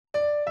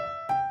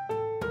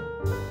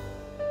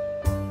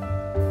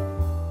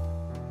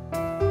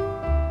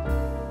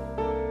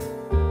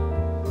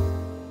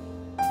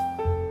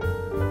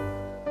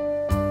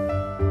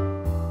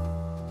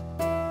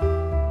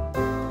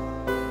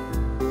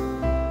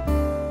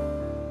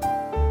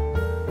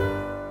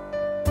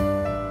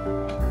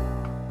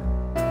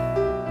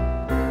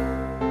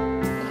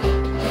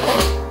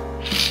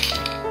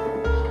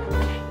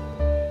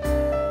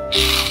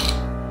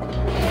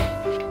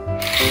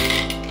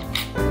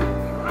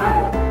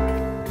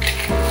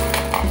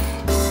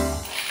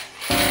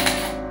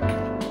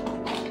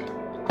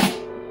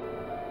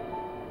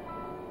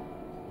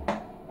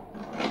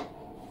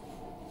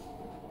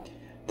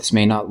This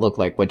may not look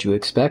like what you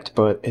expect,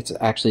 but it's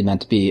actually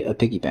meant to be a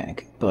piggy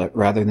bank. But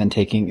rather than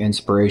taking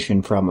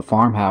inspiration from a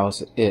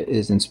farmhouse, it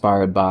is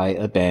inspired by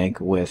a bank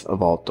with a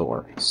vault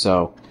door.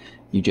 So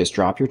you just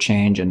drop your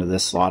change into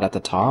this slot at the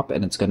top,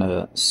 and it's going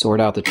to sort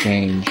out the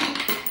change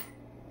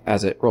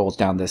as it rolls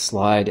down this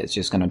slide. It's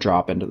just going to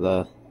drop into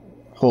the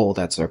hole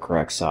that's the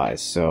correct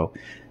size. So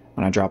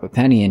when I drop a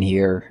penny in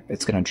here,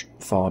 it's going to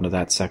fall into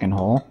that second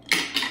hole.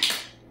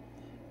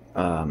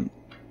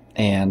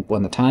 And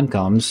when the time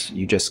comes,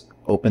 you just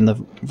open the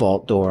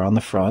vault door on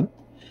the front,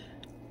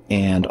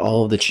 and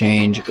all of the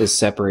change is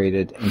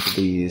separated into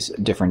these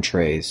different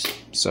trays.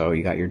 So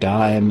you got your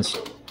dimes,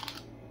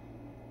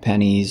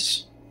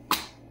 pennies,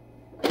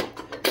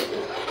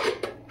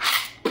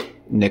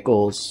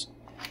 nickels,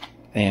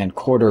 and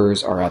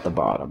quarters are at the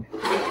bottom.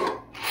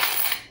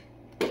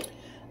 The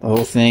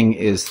whole thing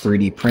is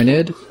 3D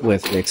printed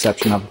with the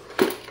exception of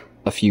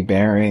a few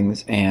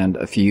bearings and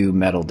a few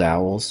metal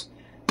dowels.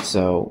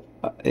 So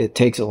it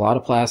takes a lot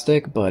of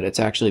plastic, but it's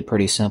actually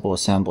pretty simple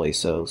assembly,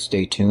 so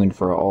stay tuned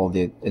for all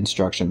the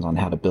instructions on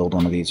how to build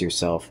one of these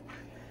yourself.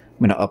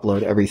 I'm going to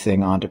upload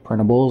everything onto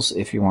Printables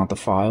if you want the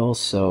files,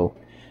 so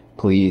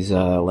please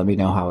let me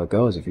know how it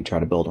goes if you try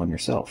to build one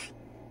yourself.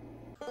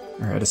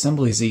 Alright,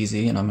 assembly is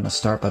easy, and I'm going to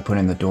start by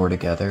putting the door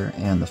together,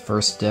 and the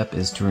first step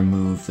is to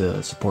remove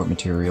the support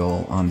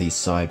material on these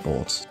side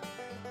bolts.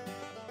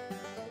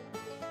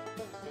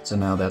 So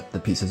now that the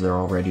pieces are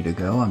all ready to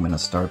go, I'm going to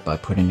start by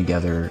putting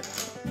together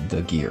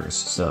the gears.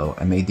 So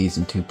I made these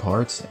in two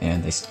parts,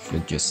 and they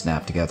should just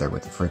snap together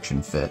with a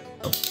friction fit.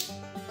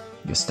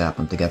 Just snap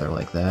them together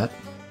like that.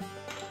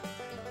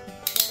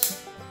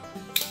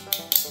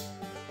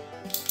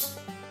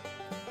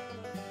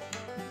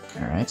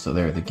 Alright, so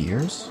there are the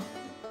gears.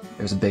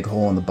 There's a big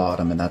hole in the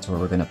bottom, and that's where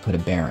we're going to put a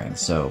bearing.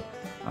 So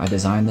I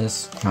designed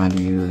this trying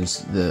to use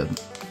the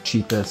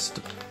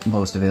cheapest,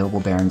 most available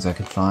bearings I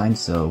could find.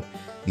 So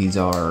these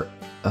are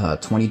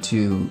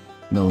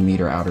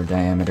 22mm outer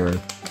diameter,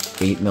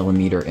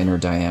 8mm inner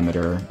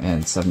diameter,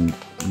 and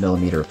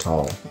 7mm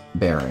tall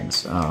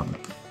bearings.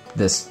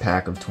 This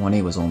pack of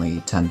 20 was only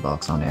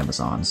 $10 on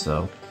Amazon,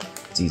 so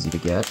it's easy to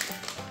get.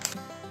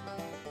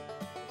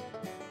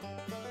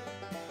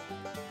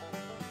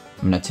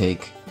 I'm going to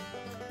take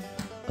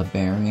a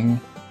bearing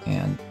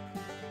and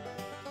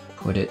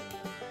put it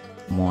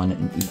one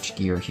in each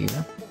gear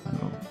here, and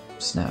it'll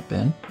snap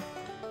in.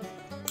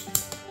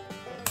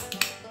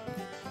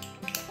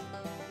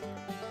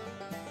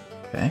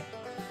 Okay,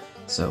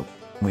 so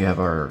we have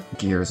our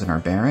gears and our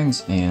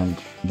bearings, and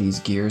these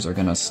gears are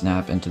going to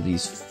snap into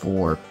these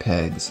 4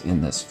 pegs in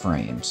this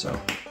frame.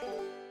 So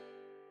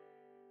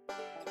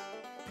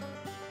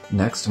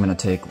next I'm going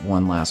to take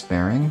one last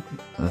bearing,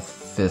 the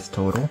 5th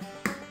total,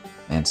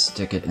 and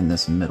stick it in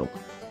this middle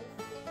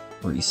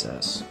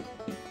recess.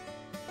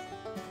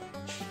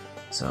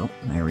 So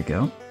there we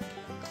go.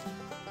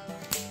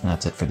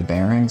 That's it for the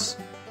bearings.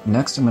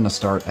 Next I'm going to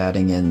start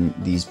adding in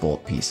these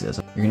bolt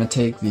pieces. You're going to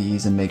take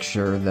these and make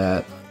sure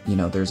that, you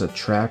know, there's a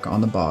track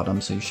on the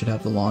bottom, so you should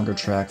have the longer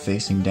track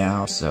facing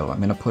down. So I'm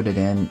going to put it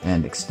in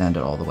and extend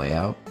it all the way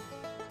out.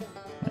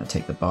 I'm going to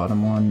take the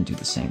bottom one and do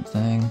the same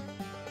thing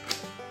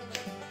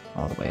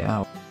all the way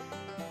out.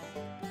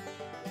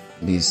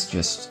 These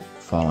just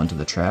fall into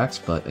the tracks,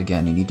 but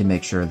again, you need to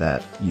make sure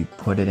that you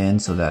put it in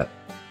so that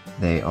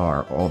they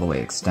are all the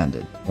way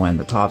extended. When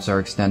the tops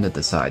are extended,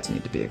 the sides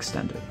need to be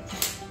extended.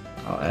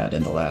 I'll add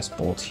in the last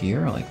bolt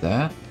here, like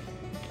that.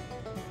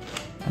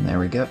 And there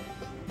we go.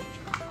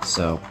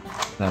 So,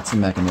 that's the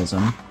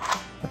mechanism.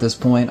 At this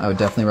point, I would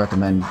definitely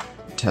recommend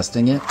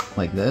testing it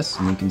like this,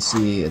 and you can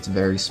see it's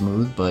very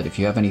smooth, but if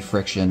you have any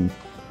friction,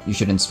 you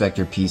should inspect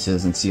your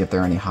pieces and see if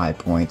there are any high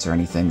points or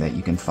anything that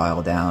you can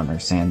file down or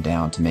sand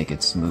down to make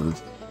it smooth.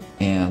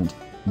 And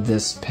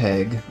this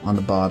peg on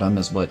the bottom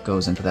is what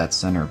goes into that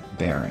center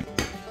bearing.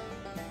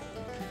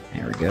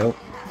 There we go.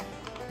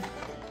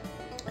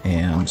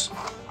 And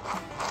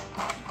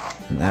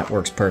that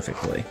works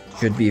perfectly.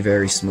 Should be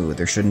very smooth.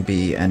 There shouldn't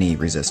be any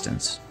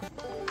resistance.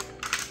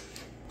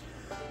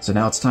 So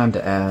now it's time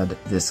to add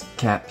this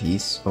cap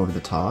piece over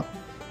the top,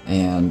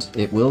 and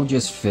it will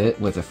just fit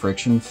with a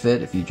friction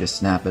fit if you just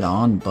snap it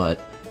on, but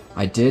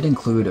I did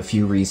include a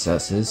few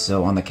recesses.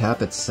 So on the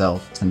cap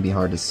itself, it's going to be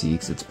hard to see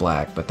because it's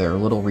black, but there are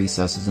little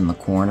recesses in the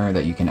corner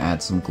that you can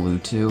add some glue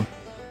to.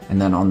 And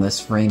then on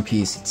this frame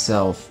piece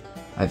itself,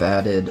 I've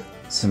added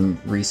some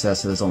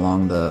recesses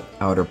along the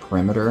outer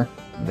perimeter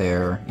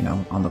there, you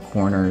know, on the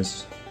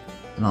corners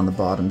and on the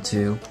bottom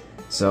too.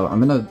 So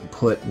I'm going to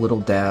put little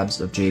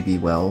dabs of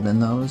JB Weld in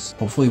those.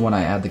 Hopefully when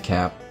I add the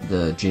cap,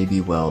 the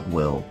JB Weld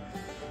will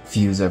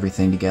fuse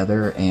everything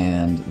together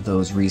and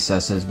those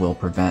recesses will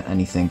prevent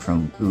anything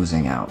from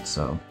oozing out.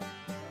 So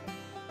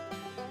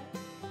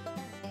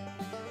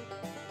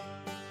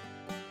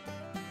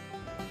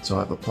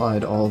I've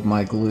applied all of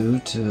my glue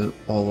to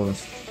all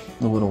of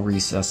the little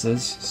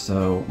recesses.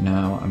 So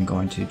now I'm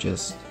going to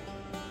just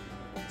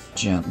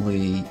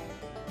gently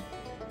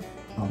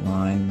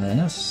align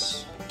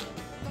this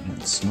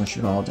and smush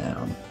it all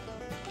down.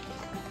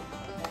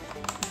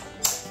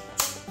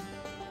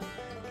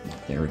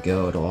 There we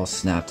go, it'll all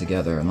snap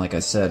together, and like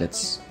I said,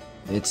 it's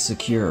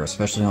secure,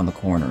 especially on the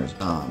corners.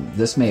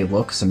 This may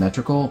look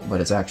symmetrical, but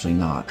it's actually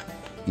not.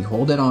 If you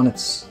hold it on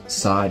its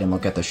side and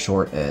look at the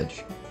short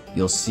edge,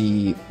 you'll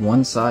see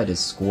one side is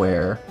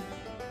square,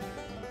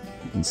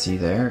 you can see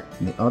there,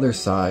 and the other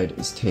side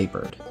is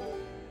tapered.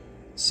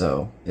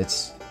 So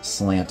it's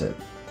slanted.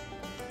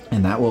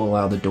 And that will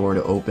allow the door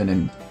to open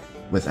and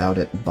without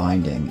it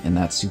binding, and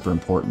that's super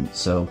important.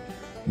 So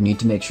you need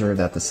to make sure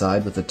that the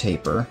side with the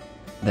taper,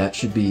 that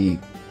should be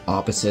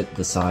opposite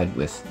the side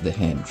with the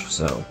hinge.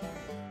 So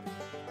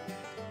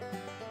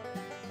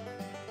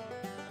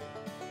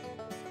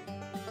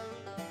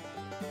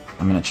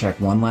I'm going to check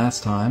one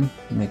last time,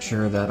 make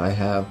sure that I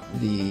have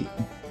the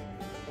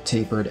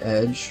tapered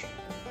edge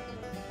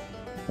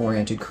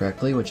oriented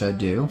correctly, which I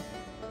do.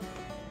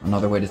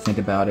 Another way to think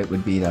about it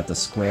would be that the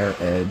square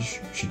edge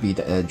should be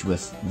the edge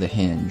with the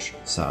hinge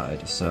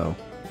side. So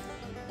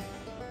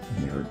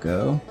here we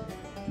go.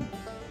 I'm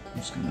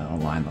just going to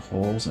align the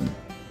holes and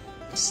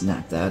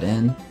snap that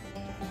in.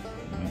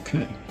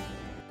 Okay.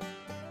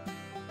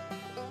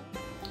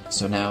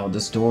 So now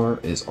this door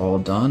is all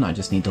done. I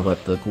just need to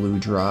let the glue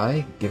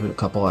dry, give it a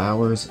couple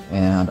hours,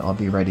 and I'll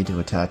be ready to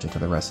attach it to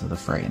the rest of the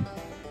frame.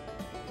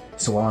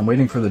 So while I'm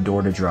waiting for the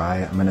door to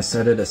dry, I'm going to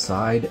set it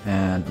aside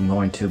and I'm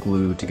going to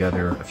glue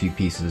together a few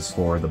pieces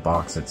for the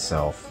box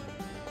itself.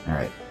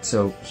 Alright,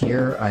 so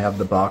here I have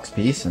the box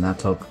piece, and that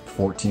took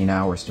 14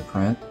 hours to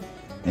print.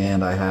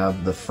 And I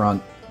have the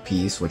front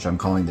piece, which I'm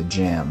calling the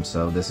jam,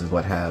 so this is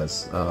what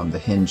has the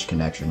hinge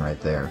connection right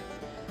there.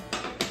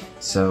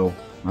 So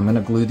I'm going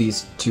to glue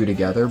these two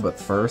together, but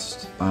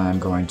first I'm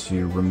going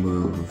to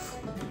remove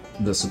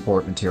the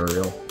support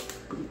material.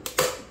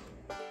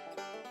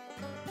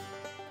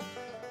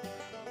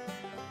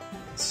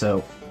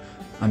 So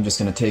I'm just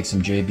going to take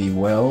some JB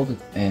Weld,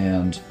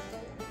 and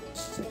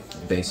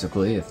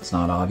basically, if it's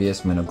not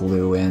obvious, I'm going to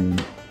glue in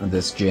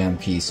this jam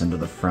piece into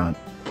the front.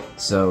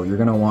 So you're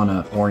going to want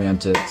to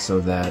orient it so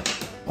that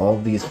all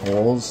of these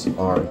holes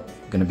are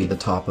going to be the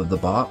top of the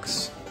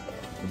box.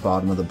 The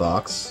bottom of the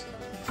box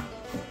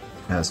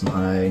has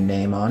my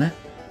name on it.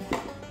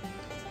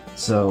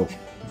 So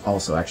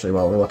also, actually,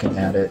 while we're looking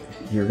at it,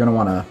 you're going to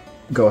want to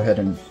go ahead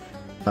and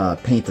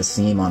paint the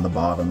seam on the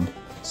bottom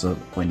so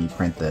when you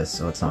print this,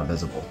 so it's not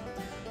visible.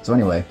 So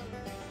anyway,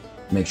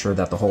 make sure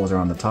that the holes are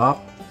on the top.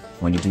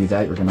 When you do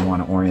that, you're going to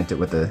want to orient it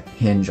with the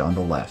hinge on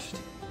the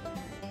left.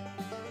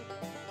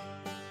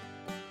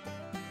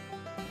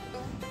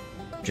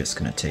 Just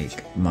going to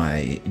take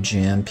my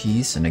jam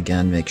piece and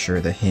again make sure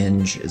the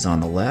hinge is on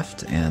the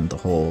left and the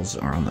holes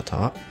are on the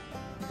top.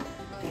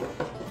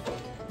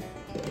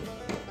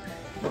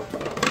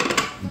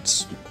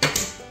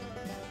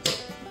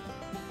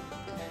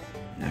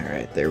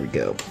 Alright, there we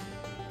go.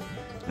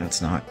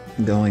 That's not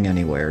going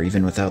anywhere,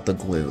 even without the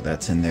glue.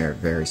 That's in there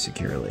very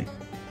securely.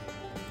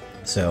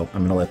 So I'm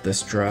going to let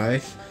this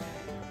dry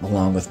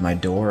along with my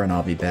door, and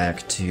I'll be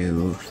back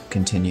to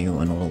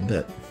continue in a little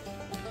bit.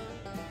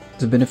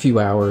 It's been a few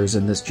hours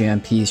and this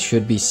jam piece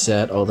should be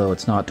set, although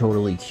it's not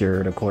totally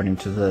cured according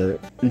to the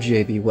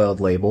JB Weld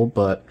label,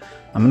 but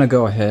I'm going to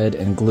go ahead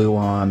and glue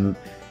on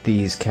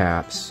these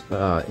caps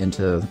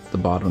into the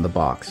bottom of the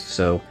box.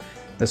 So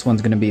this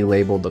one's going to be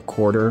labeled the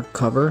quarter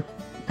cover,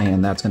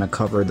 and that's going to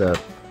cover the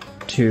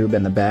tube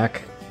in the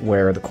back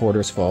where the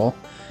quarters fall.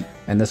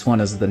 And this one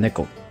is the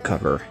nickel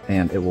cover,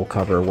 and it will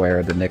cover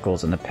where the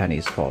nickels and the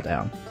pennies fall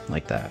down,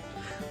 like that.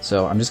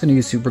 So I'm just going to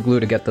use super glue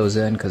to get those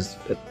in because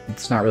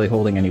it's not really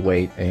holding any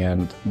weight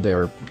and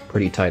they're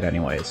pretty tight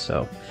anyways,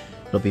 so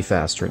it'll be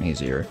faster and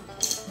easier.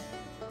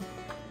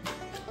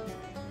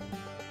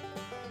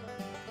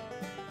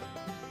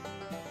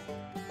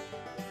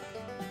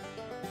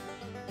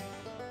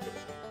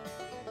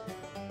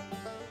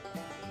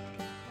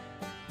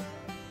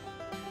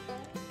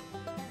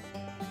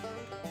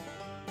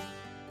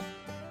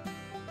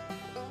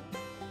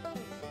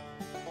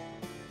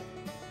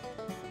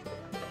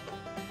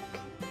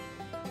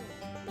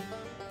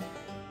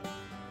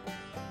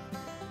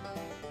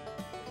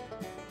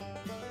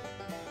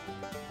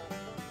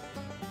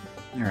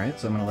 Alright,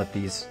 so I'm going to let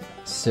these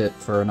sit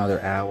for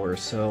another hour or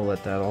so,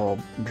 let that all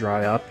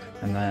dry up,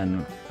 and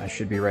then I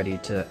should be ready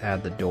to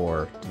add the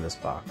door to this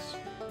box.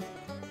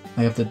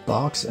 I have the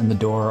box and the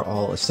door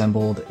all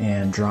assembled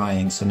and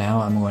drying, so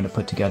now I'm going to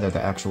put together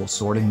the actual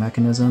sorting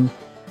mechanism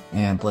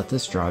and let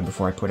this dry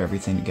before I put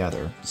everything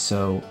together.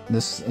 So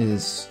this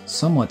is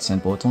somewhat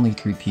simple, it's only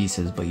 3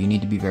 pieces, but you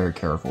need to be very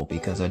careful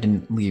because I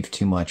didn't leave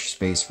too much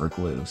space for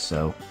glue.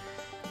 So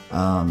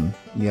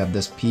you have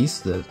this piece,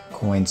 the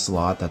coin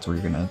slot, that's where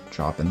you're going to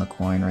drop in the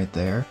coin right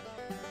there.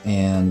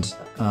 And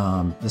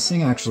this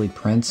thing actually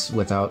prints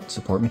without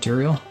support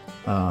material,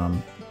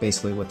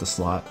 basically with the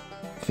slot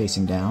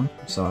facing down,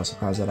 so I was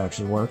surprised that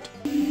actually worked.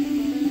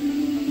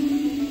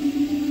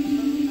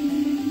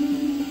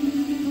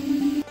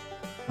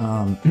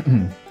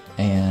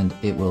 And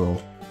it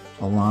will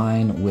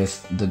align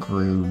with the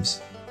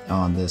grooves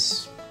on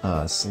this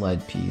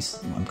sled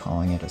piece. I'm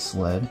calling it a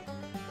sled.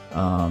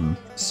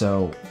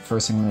 So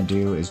first thing I'm going to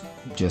do is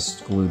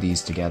just glue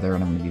these together,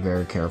 and I'm going to be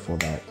very careful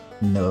that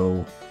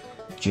no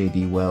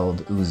JB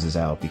Weld oozes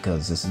out,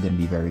 because this is going to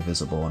be very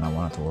visible and I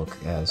want it to look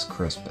as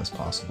crisp as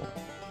possible.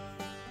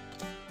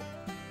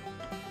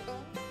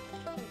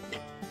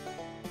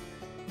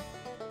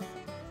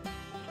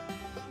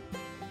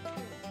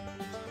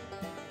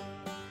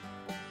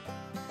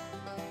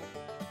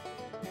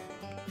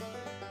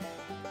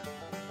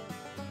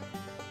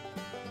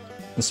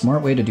 The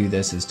smart way to do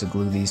this is to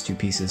glue these two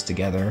pieces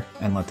together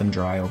and let them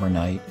dry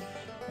overnight,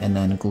 and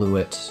then glue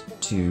it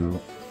to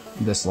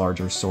this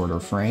larger sorter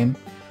frame.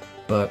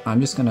 But I'm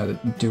just gonna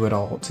do it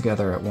all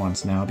together at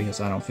once now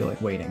because I don't feel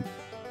like waiting.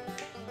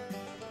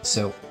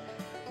 So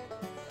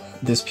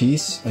this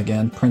piece,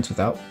 again, prints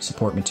without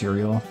support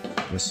material,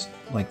 just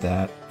like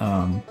that,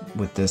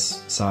 with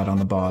this side on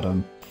the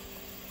bottom.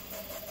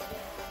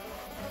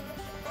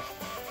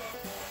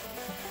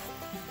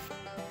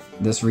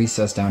 This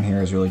recess down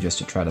here is really just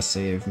to try to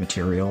save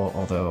material,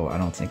 although I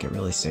don't think it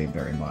really saved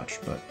very much.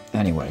 But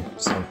anyway,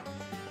 so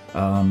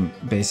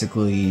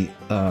basically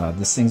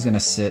this thing's gonna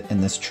sit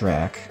in this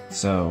track,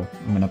 so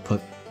I'm gonna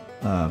put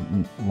a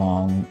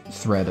long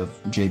thread of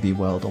JB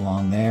Weld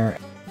along there.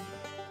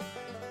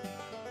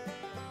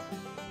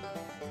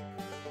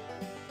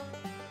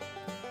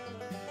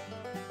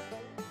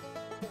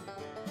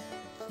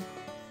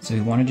 So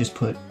you want to just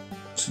put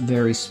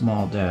very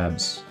small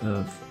dabs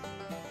of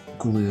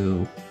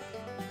glue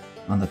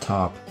on the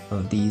top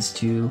of these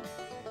two.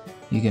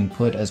 You can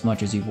put as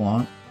much as you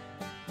want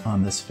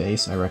on this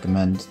face. I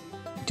recommend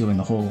doing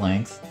the whole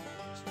length.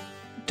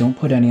 Don't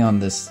put any on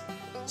this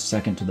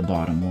second to the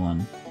bottom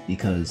one,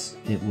 because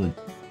it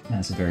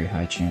has a very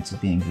high chance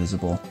of being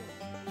visible.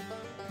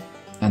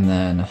 And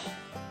then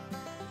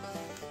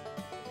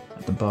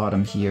at the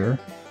bottom here,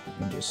 you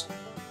can just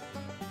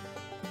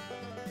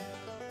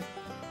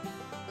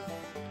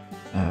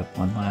add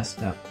one last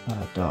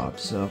dab.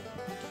 So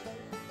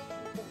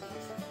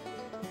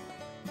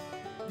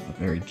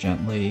very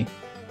gently,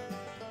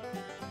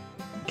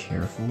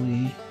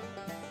 carefully,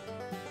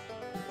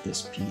 put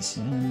this piece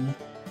in.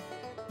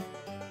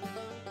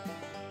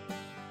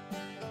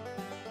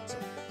 So,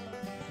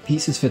 the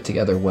pieces fit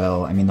together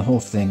well. I mean, the whole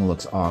thing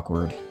looks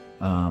awkward,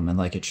 and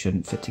like it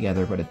shouldn't fit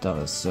together, but it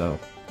does. So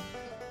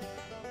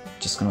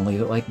just gonna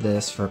leave it like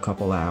this for a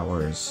couple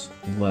hours,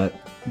 let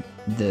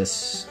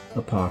this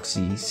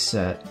epoxy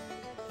set,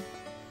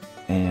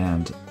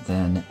 and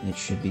then it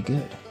should be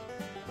good.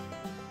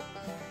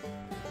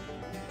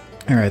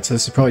 Alright, so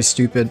this is probably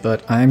stupid,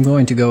 but I'm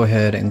going to go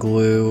ahead and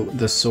glue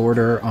the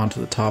sorter onto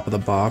the top of the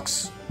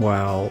box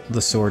while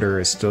the sorter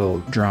is still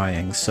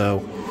drying. So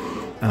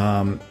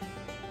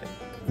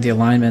the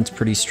alignment's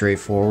pretty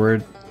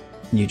straightforward.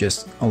 You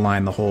just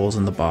align the holes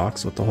in the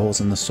box with the holes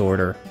in the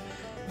sorter,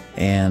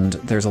 and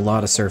there's a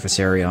lot of surface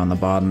area on the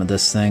bottom of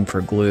this thing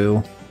for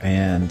glue,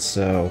 and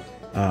so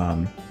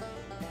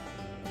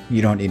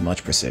you don't need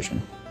much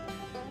precision.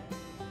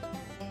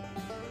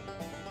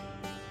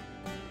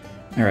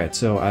 Alright,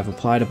 so I've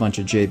applied a bunch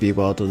of JB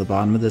Weld to the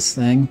bottom of this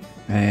thing,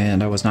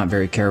 and I was not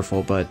very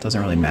careful, but it doesn't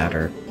really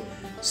matter.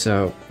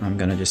 So I'm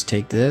gonna just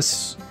take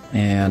this,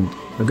 and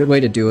a good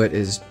way to do it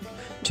is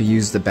to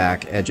use the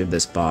back edge of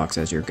this box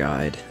as your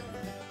guide.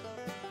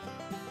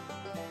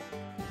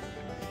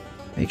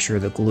 Make sure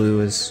the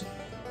glue is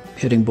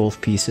hitting both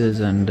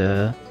pieces, and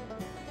that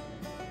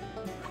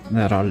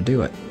ought to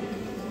do it.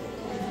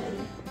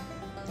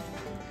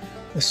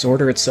 The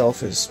sorter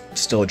itself is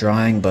still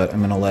drying, but I'm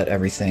going to let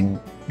everything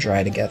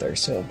dry together,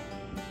 so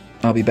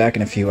I'll be back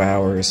in a few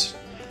hours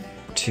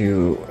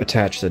to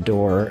attach the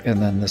door, and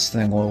then this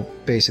thing will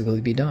basically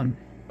be done.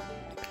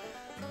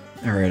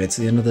 Alright, it's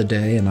the end of the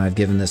day, and I've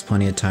given this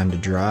plenty of time to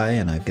dry,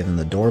 and I've given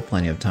the door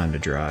plenty of time to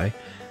dry.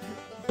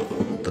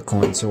 The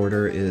coin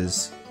sorter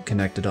is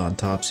connected on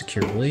top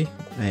securely,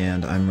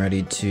 and I'm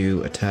ready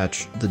to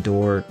attach the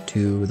door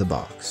to the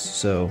box.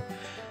 So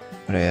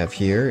what I have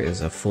here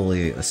is a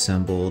fully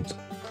assembled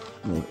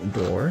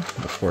door,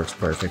 which works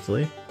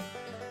perfectly,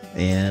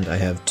 and I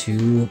have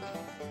two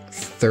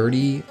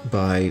 30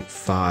 by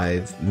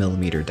 5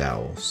 millimeter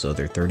dowels. So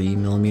they're 30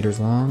 millimeters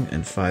long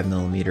and 5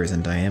 millimeters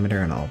in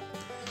diameter, and I'll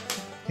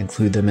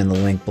include them in the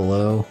link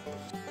below.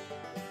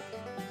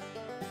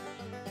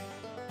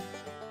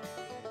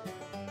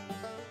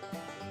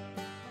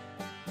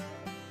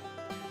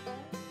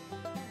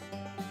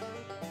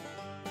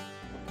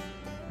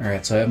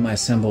 Alright, so I have my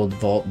assembled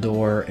vault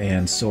door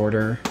and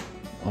sorter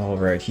all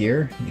right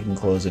here. You can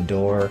close the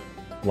door,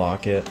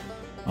 lock it,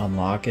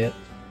 unlock it.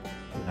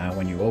 Now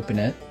when you open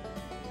it,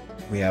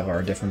 we have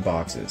our different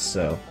boxes.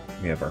 So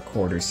we have our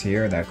quarters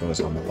here, that goes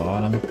on the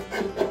bottom.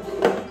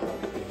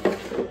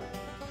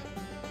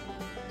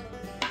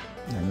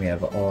 And we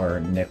have our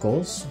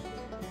nickels.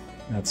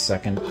 That's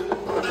second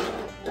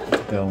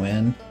to go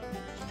in.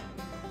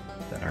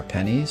 Then our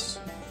pennies.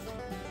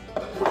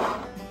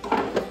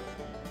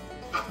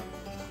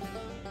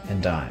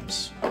 And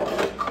dimes.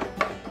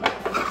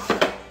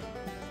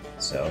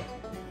 So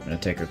I'm going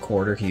to take a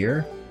quarter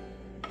here,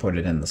 put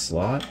it in the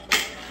slot,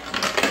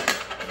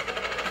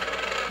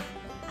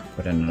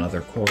 Put in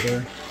another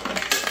quarter.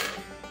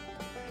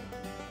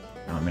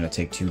 Now I'm going to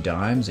take 2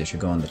 dimes. They should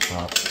go in the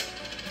top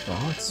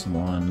box.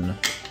 1,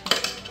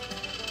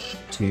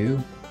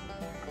 2.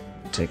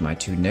 Take my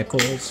 2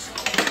 nickels.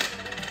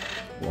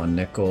 1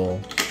 nickel.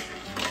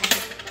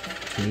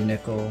 2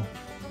 nickel.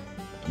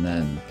 And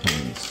then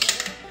pennies.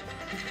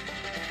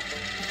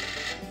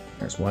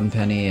 There's 1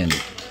 penny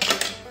and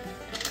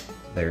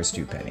there's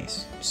 2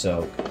 pennies.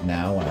 So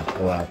now when I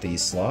pull out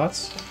these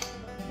slots,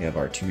 we have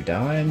our 2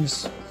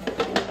 dimes,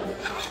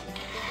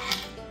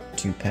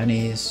 2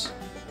 pennies,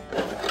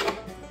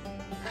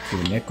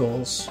 2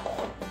 nickels,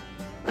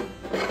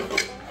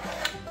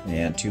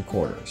 and 2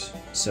 quarters.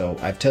 So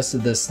I've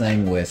tested this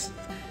thing with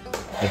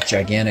a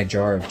gigantic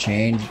jar of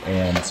change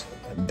and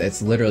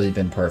it's literally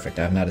been perfect.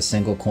 I haven't had a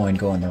single coin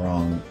go in the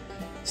wrong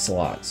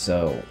slot.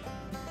 So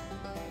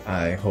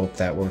I hope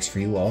that works for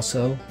you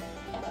also.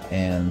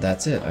 And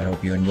that's it. I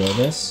hope you enjoy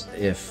this.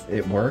 If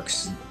it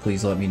works,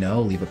 please let me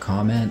know. Leave a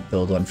comment.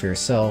 Build one for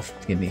yourself.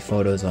 Give me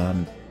photos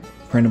on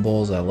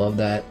printables. I love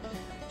that.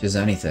 Just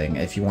anything.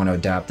 If you want to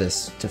adapt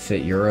this to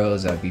fit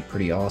Euros, that'd be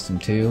pretty awesome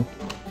too.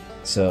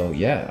 So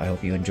yeah, I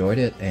hope you enjoyed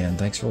it, and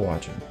thanks for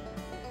watching.